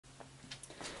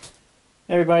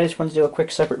Everybody, just want to do a quick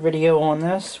separate video on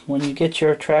this. When you get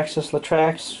your Traxxas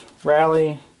latrax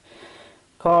rally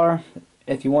car,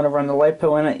 if you want to run the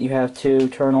LiPo in it, you have to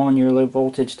turn on your low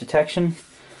voltage detection.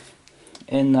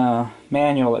 In the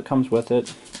manual that comes with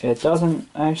it, it doesn't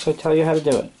actually tell you how to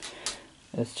do it.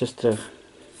 It's just a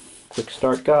quick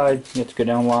start guide. You have to go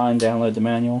down line, download the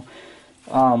manual.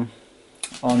 On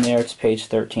there it's page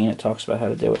 13, it talks about how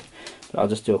to do it. But I'll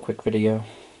just do a quick video.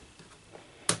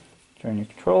 Turn your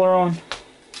controller on.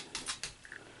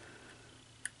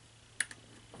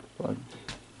 Plug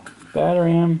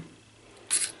battery in.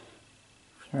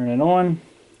 Turn it on.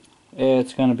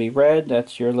 It's going to be red.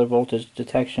 That's your low voltage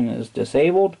detection is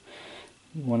disabled.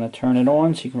 You want to turn it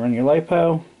on so you can run your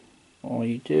LiPo. All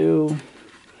you do,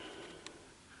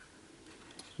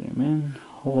 zoom in,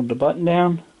 hold the button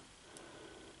down,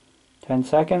 10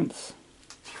 seconds.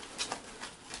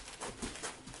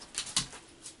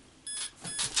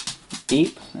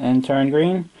 Beep and turn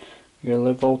green. Your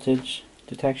low voltage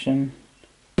detection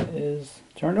is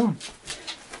turned on.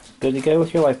 Good to go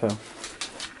with your LiPo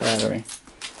battery.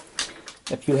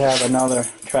 If you have another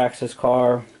Traxxas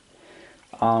car,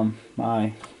 let's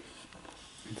move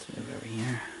over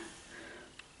here,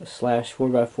 a slash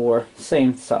 4x4,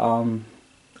 same,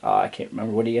 I can't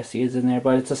remember what ESC is in there,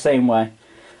 but it's the same way.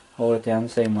 Hold it down the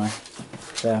same way.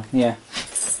 So, yeah.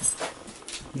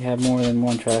 You have more than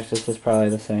one Traxxas, it's probably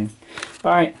the same.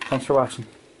 Alright, thanks for watching.